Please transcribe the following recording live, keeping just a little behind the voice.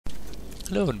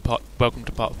Hello and welcome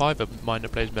to part 5 of Miner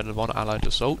Plays Medal of Honor Allied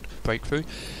Assault Breakthrough.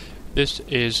 This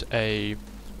is a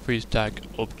freeze tag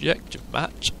objective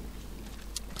match.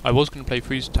 I was going to play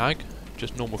freeze tag,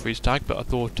 just normal freeze tag, but I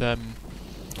thought I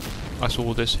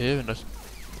saw this here and I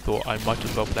thought I might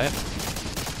as well play it.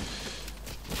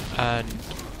 And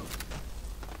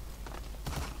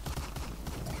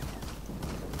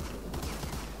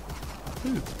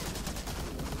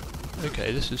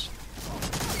okay, this is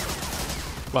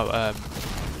well,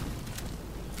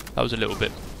 that was a little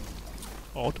bit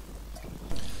odd.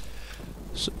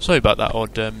 Sorry about that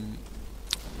odd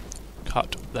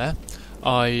cut there.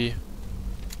 My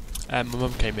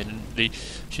mum came in and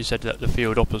she said that the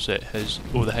field opposite has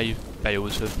all the hay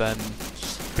bales have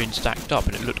been stacked up,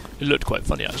 and it looked quite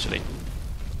funny actually.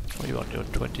 What are you on? You're on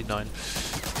 29.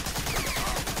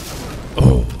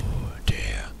 Oh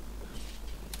dear!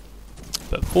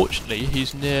 But fortunately,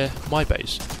 he's near my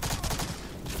base.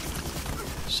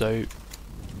 So,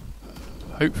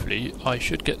 hopefully I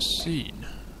should get seen.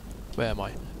 Where am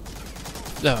I?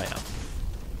 There I am.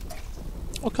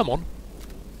 Oh, come on.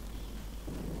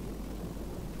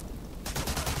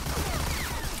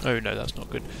 Oh no, that's not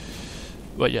good.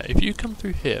 Well, yeah, if you come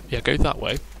through here, yeah, go that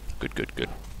way. Good, good, good.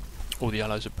 All the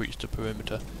allies have breached the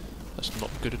perimeter. That's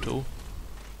not good at all.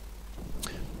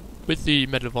 With the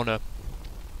Medal of Honor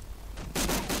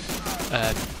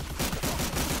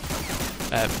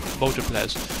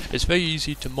multiplayers, it's very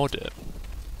easy to mod it.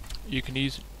 You can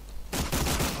use.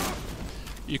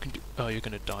 You can. Oh, you're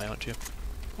gonna die, aren't you?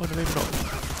 Oh no, maybe not.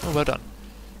 Oh, well done.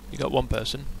 You got one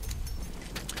person.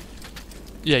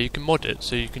 Yeah, you can mod it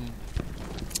so you can.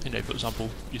 You know, for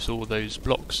example, you saw all those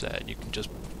blocks there, and you can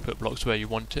just put blocks where you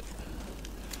want it.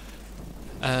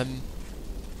 And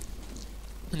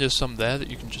there's some there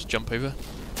that you can just jump over.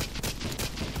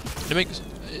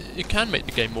 It can make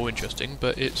the game more interesting,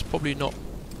 but it's probably not.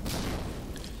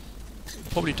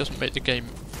 Probably doesn't make the game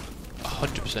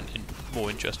 100% more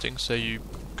interesting. So you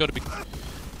got to be.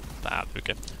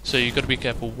 Okay. So you got to be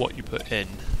careful what you put in.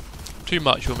 Too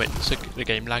much will make the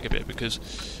game lag a bit because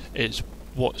it's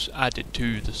what's added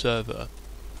to the server.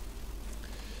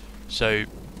 So,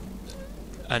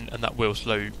 and that will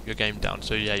slow your game down.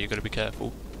 So yeah, you got to be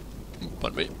careful.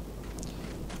 Pardon me.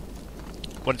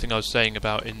 One thing I was saying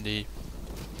about in the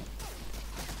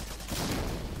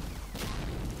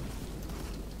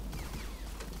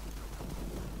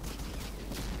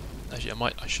actually,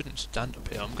 I shouldn't stand up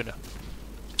here. I'm gonna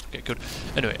get good.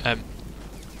 Anyway,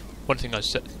 one thing I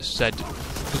said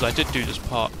because I did do this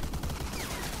part,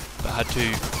 but I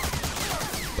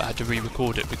had to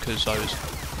re-record it because I was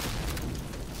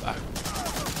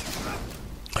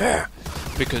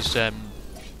because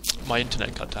my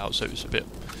internet cut out, so it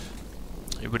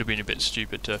would have been a bit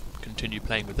stupid to continue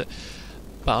playing with it.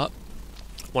 But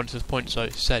one of the points I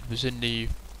said was in the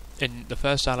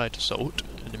first Allied assault,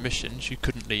 in the missions you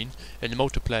couldn't lean. In the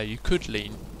multiplayer you could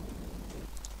lean.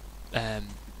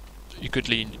 It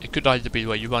could either be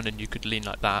where you run and you could lean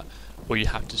like that, or you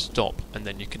have to stop and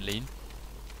then you can lean.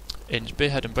 In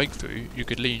Spearhead and Breakthrough you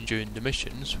could lean during the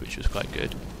missions, which was quite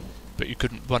good, but you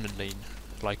couldn't run and lean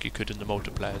like you could in the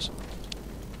multiplayers.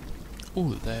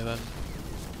 Ooh, they're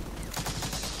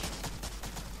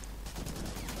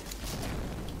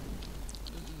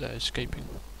escaping.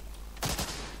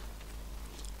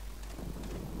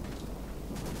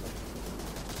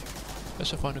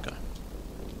 Let's find a guy.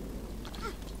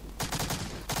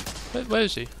 Where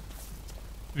is he? It'd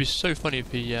be so funny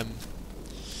if he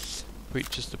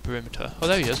breaches the perimeter. Oh,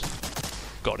 there he is.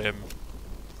 Got him.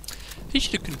 He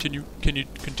should have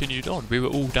continued on. We were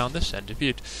all down this end. If he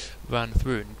had ran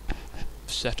through and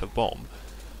set a bomb,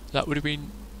 that would have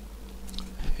been.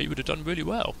 He would have done really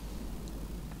well.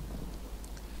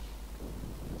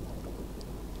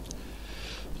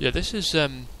 Yeah, this is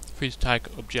freeze tag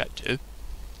objective.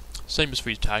 Same as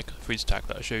freeze tag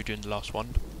that I showed you in the last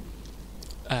one.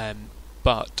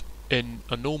 But in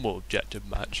a normal objective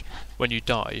match, when you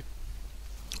die,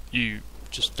 you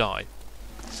just die.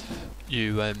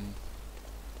 You don't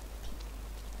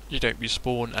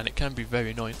respawn, and it can be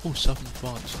very annoying. Oh, Southern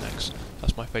France next.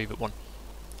 That's my favourite one.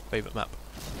 Favourite map.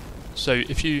 So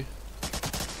if you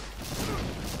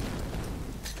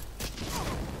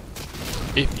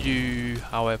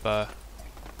however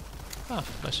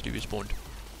nicely respawned.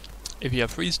 If you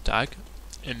have freeze tag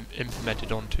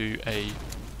implemented onto a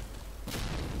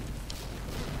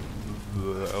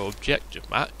objective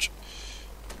match,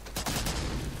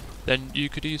 then you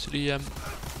could easily oh,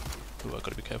 I've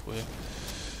got to be careful here.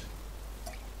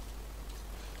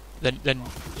 Then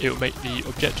it will make the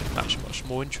objective match much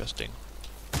more interesting.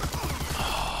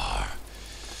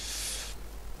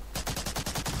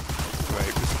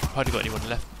 Great. hardly got anyone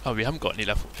left. Oh, we haven't got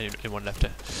anyone left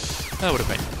here. Oh, what a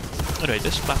pain. Anyway,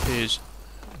 this map is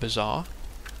bizarre.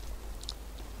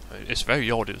 It's very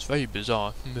odd, it's very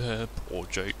bizarre. Poor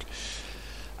joke.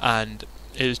 And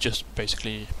it is just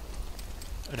basically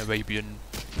an Arabian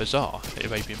bazaar, an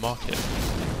Arabian market.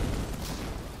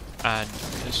 And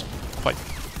it's quite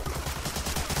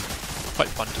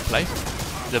fun to play.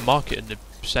 The market in the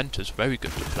centre is very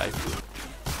good to play.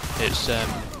 It's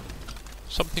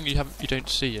something you don't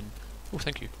see in. Oh,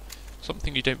 thank you.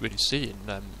 Something you don't really see in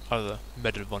other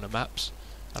Medal of Honor maps,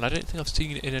 and I don't think I've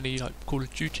seen it in any like Call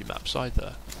of Duty maps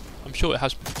either. I'm sure it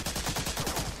has.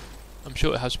 I'm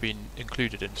sure it has been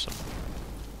included in some.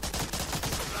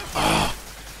 Ah!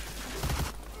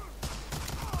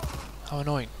 How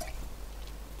annoying.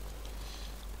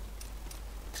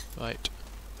 Right.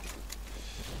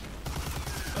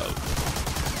 Oh.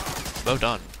 Well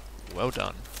done. Well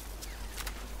done.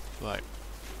 Right.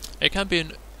 It can be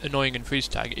annoying in freeze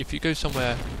tag if you go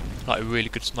somewhere like a really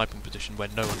good sniping position where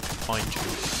no one can find you.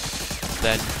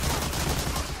 Then,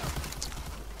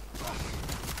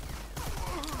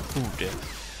 oh dear.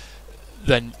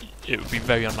 Then it would be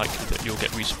very unlikely that you'll get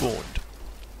respawned.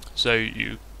 So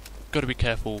you got to be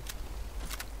careful.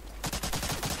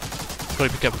 Got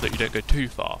to be careful that you don't go too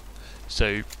far.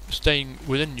 So staying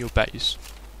within your base,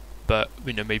 but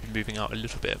maybe moving out a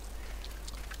little bit.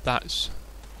 That's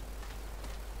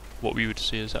what we would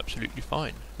see as absolutely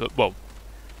fine. But, well,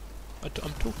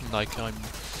 I'm talking like I'm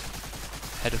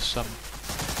head of some.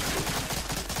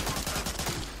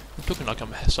 I'm talking like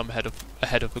I'm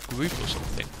ahead of a group or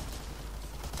something.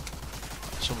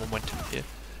 Someone went in here.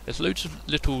 There's loads of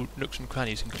little nooks and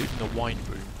crannies, including a wine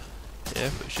room here,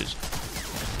 which is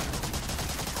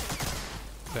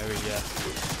very.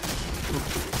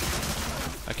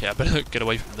 Okay, I better get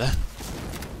away from there.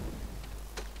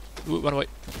 Ooh, run away.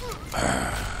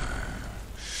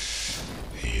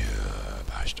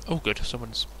 Oh good,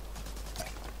 someone's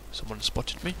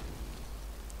spotted me.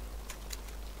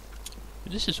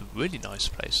 This is a really nice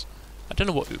place. I don't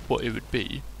know what it would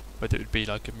be, whether it would be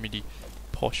like a mini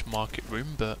posh market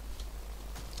room, but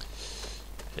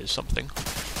it's something.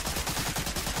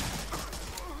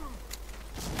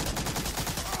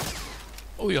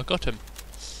 Oh yeah, I got him.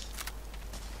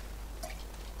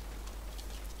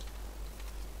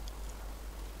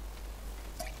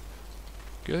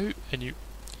 Go and you.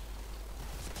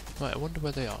 Right, I wonder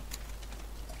where they are.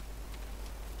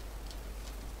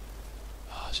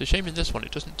 Oh, it's a shame in this one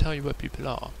it doesn't tell you where people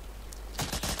are.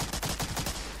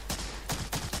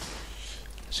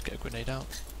 Let's get a grenade out.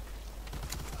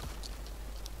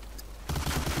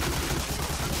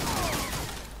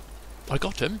 I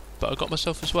got him, but I got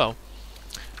myself as well.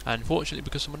 And fortunately,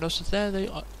 because someone else is there,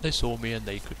 they saw me and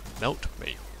they could melt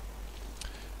me.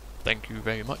 Thank you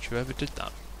very much, whoever did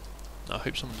that. I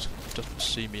hope someone doesn't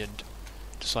see me and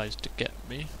decides to get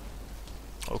me.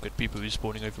 Oh good, people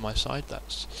respawning over my side,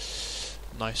 that's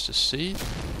nice to see.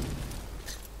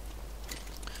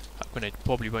 That grenade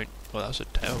probably won't. Well, that's a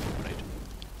terrible grenade.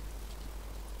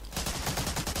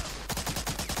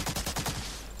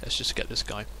 Let's just get this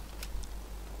guy.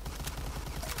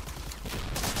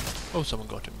 Oh, someone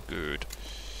got him. Good.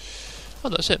 Oh,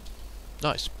 that's it.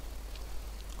 Nice.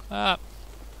 Ah.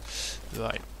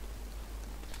 Right.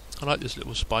 I like this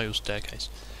little spiral staircase.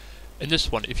 In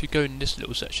this one, if you go in this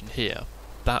little section here,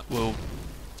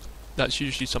 that's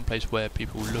usually someplace where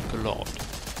people look a lot.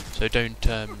 So don't,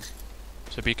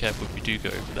 so be careful if you do go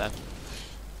over there.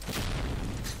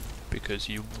 Because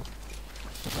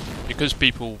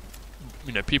people,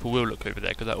 people will look over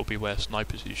there, because that will be where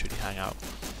snipers usually hang out.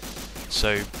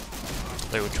 So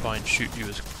they will try and shoot you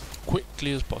as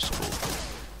quickly as possible.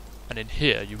 And in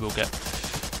here, you will get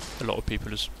a lot of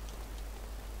people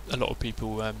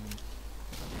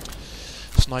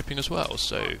sniping as well,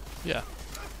 so yeah.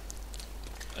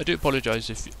 I do apologise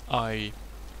if I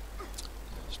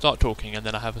start talking and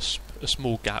then I have a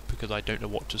small gap because I don't know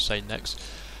what to say next.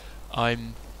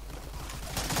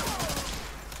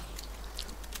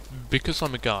 Because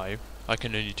I'm a guy, I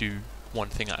can only do one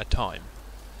thing at a time.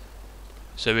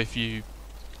 So if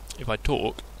I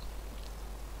talk,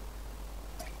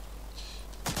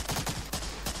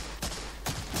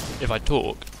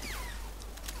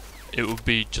 it will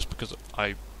be just because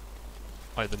I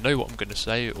either know what I'm going to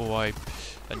say or I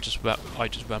just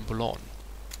ramble on.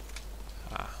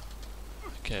 Ah,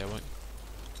 okay, I won't.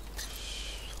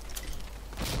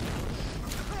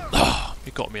 Ah,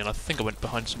 he got me, and I think I went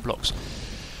behind some blocks.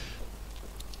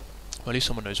 Well, at least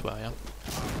someone knows where I am.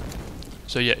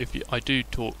 So yeah, if I do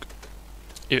talk,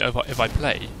 if I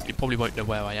play, you probably won't know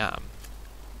where I am.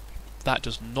 That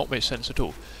does not make sense at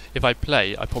all. if I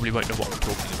play, I probably won't know what I'm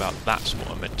talking about. That's what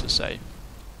I meant to say.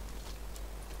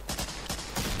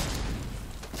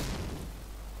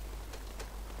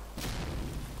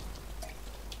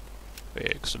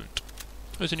 Excellent.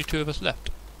 There's only 2 of us left.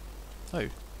 Oh.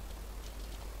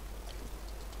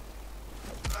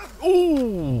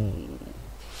 Ooh!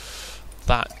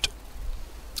 That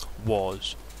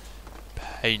was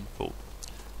painful.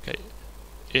 Okay,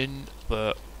 in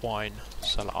the wine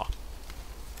cellar.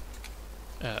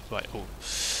 Right, oh.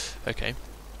 Okay.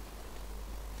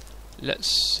 Let's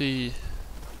see.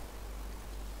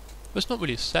 Well, it's not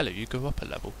really a cellar, you go up a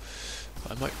level.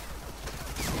 I might...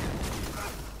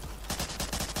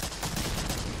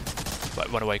 Right,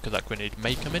 run away because that grenade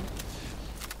may come in.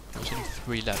 There's only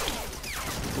 3 left.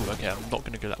 Oh, okay, I'm not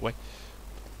going to go that way.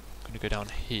 I'm going to go down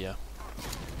here.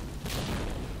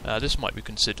 This might be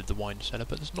considered the wine cellar,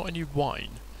 but there's not any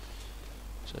wine.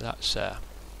 So that's something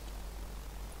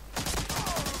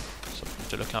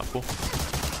to look out for.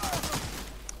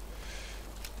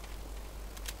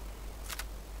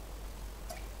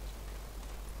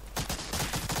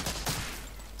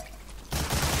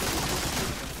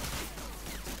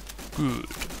 Good.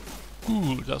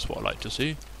 Good, that's what I like to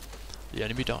see. The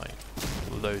enemy dying.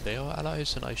 Although they are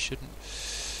allies and I shouldn't...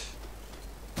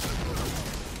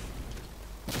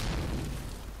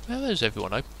 Well, there's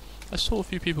everyone. I saw a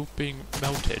few people being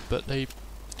melted, but they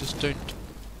just don't...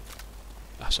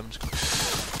 Ah, someone's gone.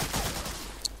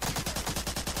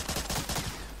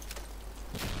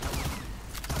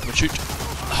 I'm gonna shoot.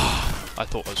 Ah, I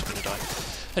thought I was gonna die.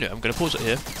 Anyway, I'm gonna pause it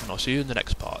here, and I'll see you in the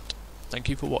next part. Thank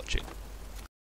you for watching.